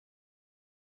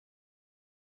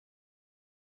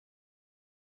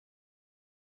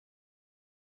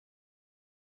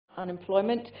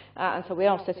unemployment, and so we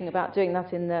are setting about doing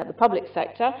that in the public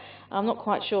sector. I'm not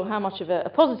quite sure how much of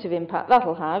a positive impact that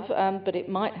will have, but it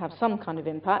might have some kind of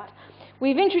impact.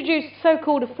 We've introduced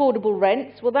so-called affordable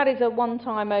rents. Well, that is a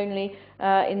one-time only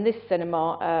in this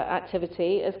cinema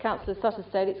activity. As Councillor Sutter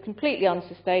said, it's completely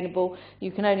unsustainable.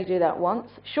 You can only do that once.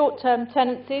 Short-term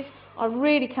tenancies, I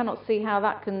really cannot see how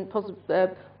that can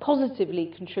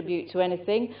positively contribute to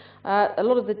anything. A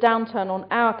lot of the downturn on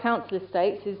our council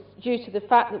estates is due to the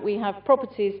fact that we have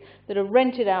properties that are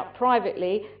rented out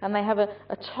privately, and they have a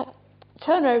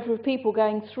turnover of people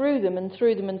going through them and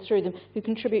through them and through them who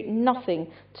contribute nothing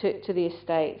to the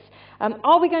estates.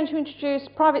 Are we going to introduce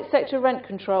private sector rent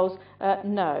controls?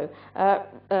 No.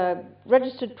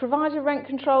 Registered provider rent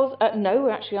controls? No,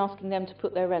 we're actually asking them to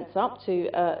put their rents up to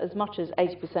as much as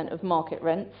 80% of market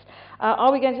rents.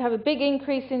 Are we going to have a big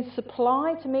increase in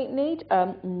supply to meet need?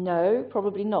 No,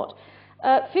 probably not.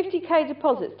 50k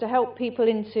deposits to help people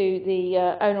into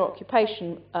the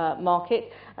owner-occupation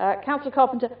market. Councillor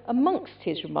Carpenter, amongst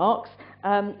his remarks,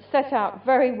 set out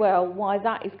very well why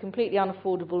that is completely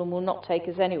unaffordable and will not take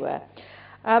us anywhere.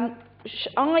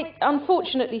 I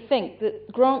unfortunately think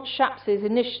that Grant Shapps'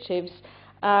 initiatives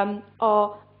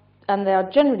are, and they are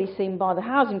generally seen by the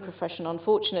housing profession,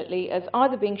 unfortunately, as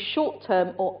either being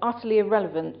short-term or utterly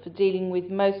irrelevant for dealing with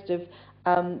most of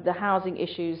the housing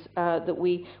issues that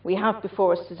we have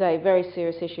before us today, very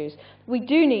serious issues. We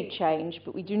do need change,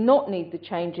 but we do not need the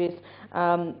changes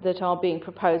that are being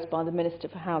proposed by the Minister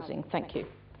for Housing. Thank you.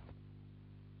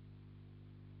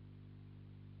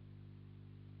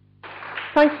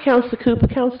 Thank you, Councillor Cooper.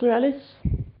 Councillor Ellis.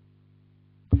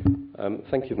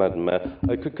 Thank you, Madam Mayor.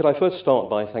 Could I first start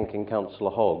by thanking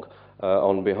Councillor Hogg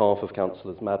on behalf of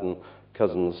Councillors Madden,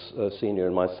 Cousins Senior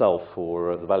and myself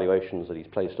for the valuations that he's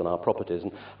placed on our properties.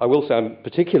 And I will say I'm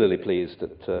particularly pleased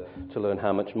to learn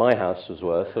how much my house was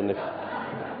worth, and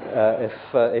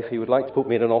if he would like to put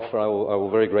me in an offer, I will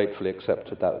very gratefully accept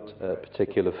that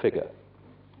particular figure.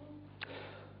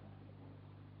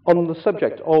 On the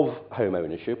subject of home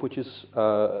ownership, which is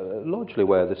largely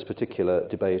where this particular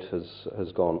debate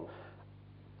has gone,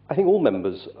 I think all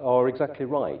members are exactly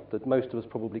right that most of us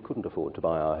probably couldn't afford to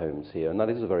buy our homes here, and that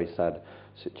is a very sad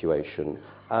situation.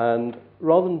 And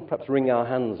rather than perhaps wring our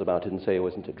hands about it and say, oh,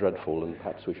 isn't it dreadful, and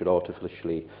perhaps we should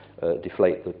artificially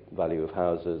deflate the value of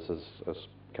houses, as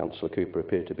Councillor Cooper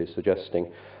appeared to be suggesting,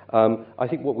 I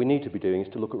think what we need to be doing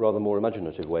is to look at rather more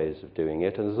imaginative ways of doing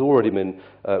it, and has already been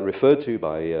referred to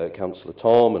by Councillor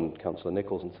Tom and Councillor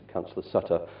Nichols and Councillor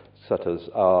Sutters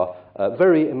are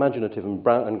very imaginative and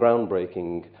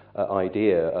groundbreaking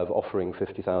idea of offering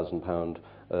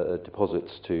 £50,000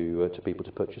 deposits to people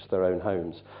to purchase their own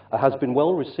homes has been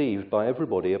well received by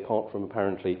everybody apart from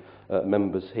apparently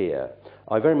members here.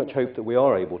 I very much hope that we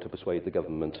are able to persuade the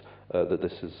government that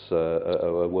this is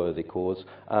a worthy cause,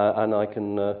 and I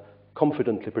can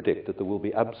confidently predict that there will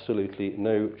be absolutely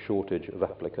no shortage of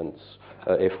applicants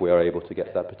if we are able to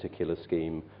get that particular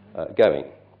scheme going.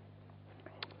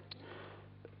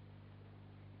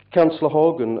 Councillor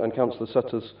Hogg and Councillor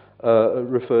Sutters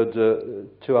referred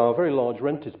to our very large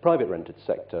private rented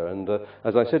sector, and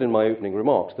as I said in my opening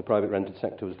remarks, the private rented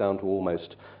sector was down to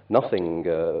almost nothing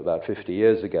about 50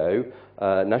 years ago.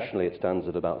 Nationally it stands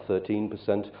at about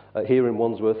 13%. Here in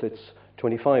Wandsworth it's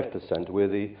 25%. We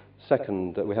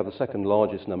have the second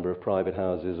largest number of private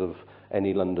houses of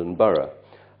any London borough.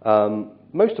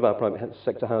 Most of our private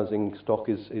sector housing stock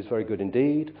is very good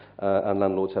indeed, and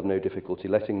landlords have no difficulty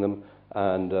letting them,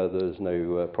 and there's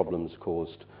no problems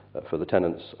caused for the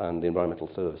tenants, and the environmental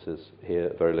services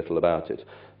hear very little about it.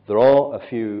 There are a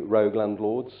few rogue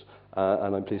landlords,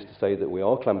 and I'm pleased to say that we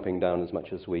are clamping down as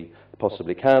much as we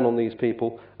possibly can on these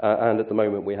people, and at the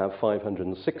moment we have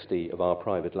 560 of our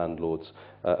private landlords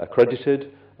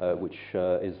accredited, which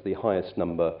is the highest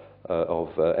number of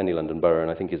any London borough,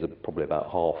 and I think is probably about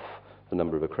half the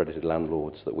number of accredited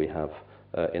landlords that we have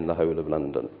in the whole of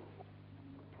London.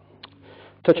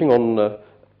 Touching on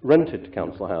rented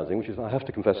council housing, which is, I have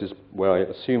to confess, is where I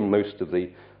assume most of the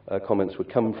comments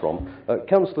would come from,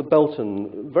 Councillor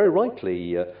Belton very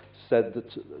rightly said that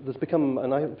there's become,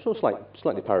 and I'm sort of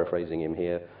slightly paraphrasing him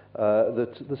here,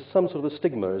 that there's some sort of a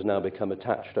stigma has now become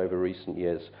attached over recent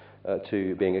years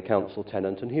to being a council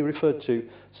tenant, and he referred to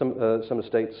some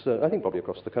estates, I think probably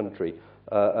across the country,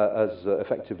 as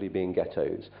effectively being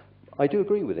ghettos. I do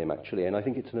agree with him actually, and I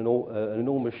think it's an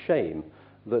enormous shame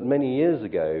that many years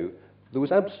ago there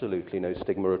was absolutely no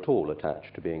stigma at all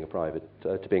attached to being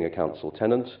a council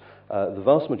tenant. The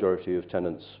vast majority of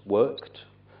tenants worked,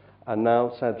 and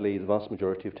now sadly the vast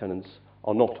majority of tenants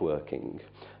are not working,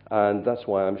 and that's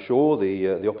why I'm sure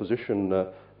the opposition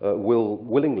will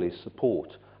willingly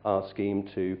support our scheme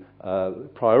to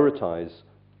prioritise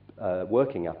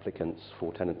working applicants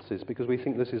for tenancies, because we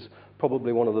think this is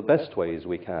probably one of the best ways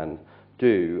we can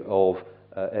do of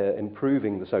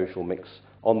improving the social mix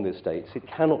on the estates. It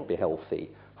cannot be healthy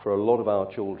for a lot of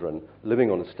our children living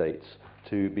on estates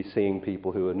to be seeing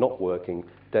people who are not working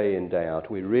day in, day out.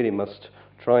 We really must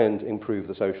try and improve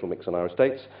the social mix on our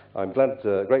estates. I'm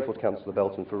grateful to Councillor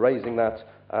Belton for raising that,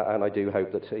 and I do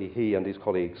hope that he and his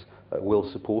colleagues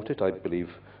will support it. I believe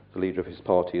the leader of his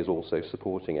party is also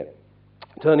supporting it.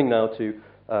 Turning now to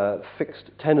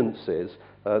fixed tenancies,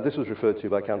 this was referred to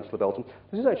by Councillor Belton.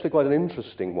 This is actually quite an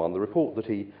interesting one. The report that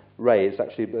he raised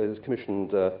actually was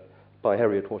commissioned by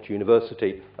Heriot-Watt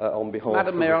University on behalf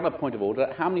Madam of... Mayor, on a point of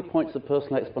order, how many points of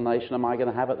personal explanation am I going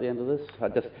to have at the end of this?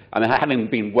 I mean, having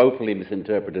been woefully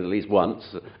misinterpreted at least once.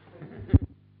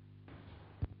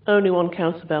 Only one,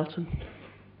 Councillor Belton.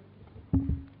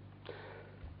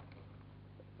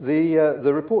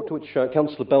 The report to which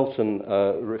Councillor Belton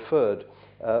referred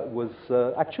was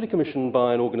actually commissioned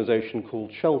by an organisation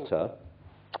called Shelter.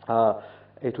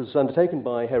 It was undertaken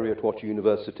by Heriot-Watt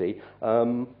University.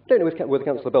 Don't know whether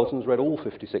Councillor Belton's read all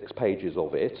 56 pages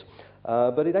of it,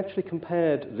 but it actually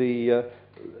compared the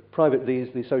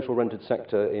social rented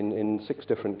sector in 6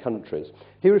 different countries.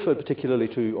 He referred particularly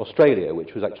to Australia,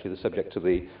 which was actually the subject of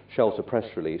the Shelter press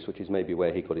release, which is maybe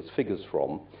where he got his figures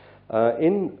from.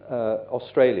 In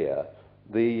Australia,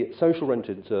 the social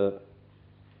rented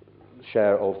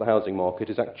share of the housing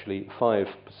market is actually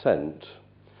 5%,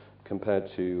 compared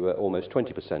to almost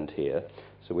 20% here,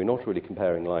 so we're not really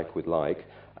comparing like with like.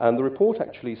 And the report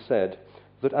actually said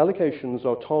that allocations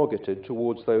are targeted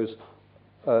towards those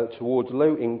towards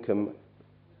low-income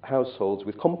households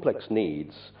with complex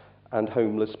needs and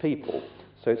homeless people.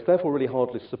 So it's therefore really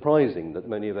hardly surprising that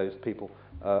many of those people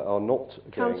are not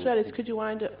going... Councillor Ellis, could you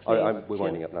wind up, please? We're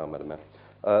winding up now, Madam Mayor.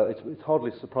 It's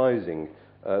hardly surprising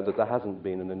that there hasn't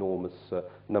been an enormous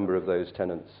number of those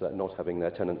tenants not having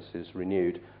their tenancies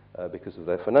renewed because of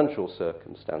their financial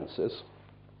circumstances.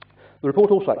 The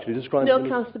report also actually describes... No,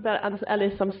 Councillor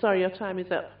Ellis, I'm sorry, your time is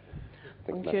up.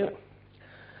 Thank you.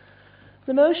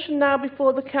 The motion now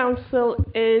before the Council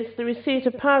is the receipt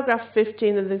of paragraph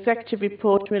 15 of the Executive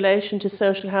Report in relation to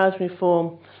social housing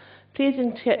reform. Please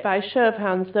indicate by a show of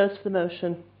hands those for the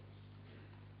motion.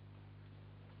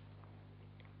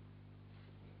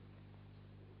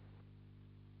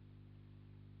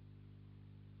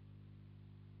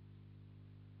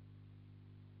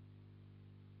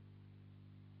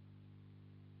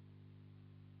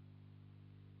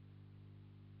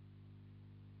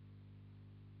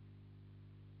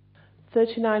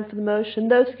 (39) for the motion.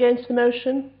 Those against the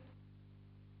motion?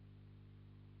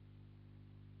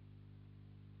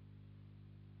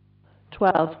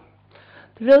 (12).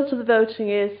 The result of the voting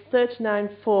is 39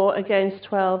 for, against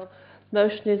 12.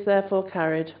 Motion is therefore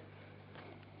carried.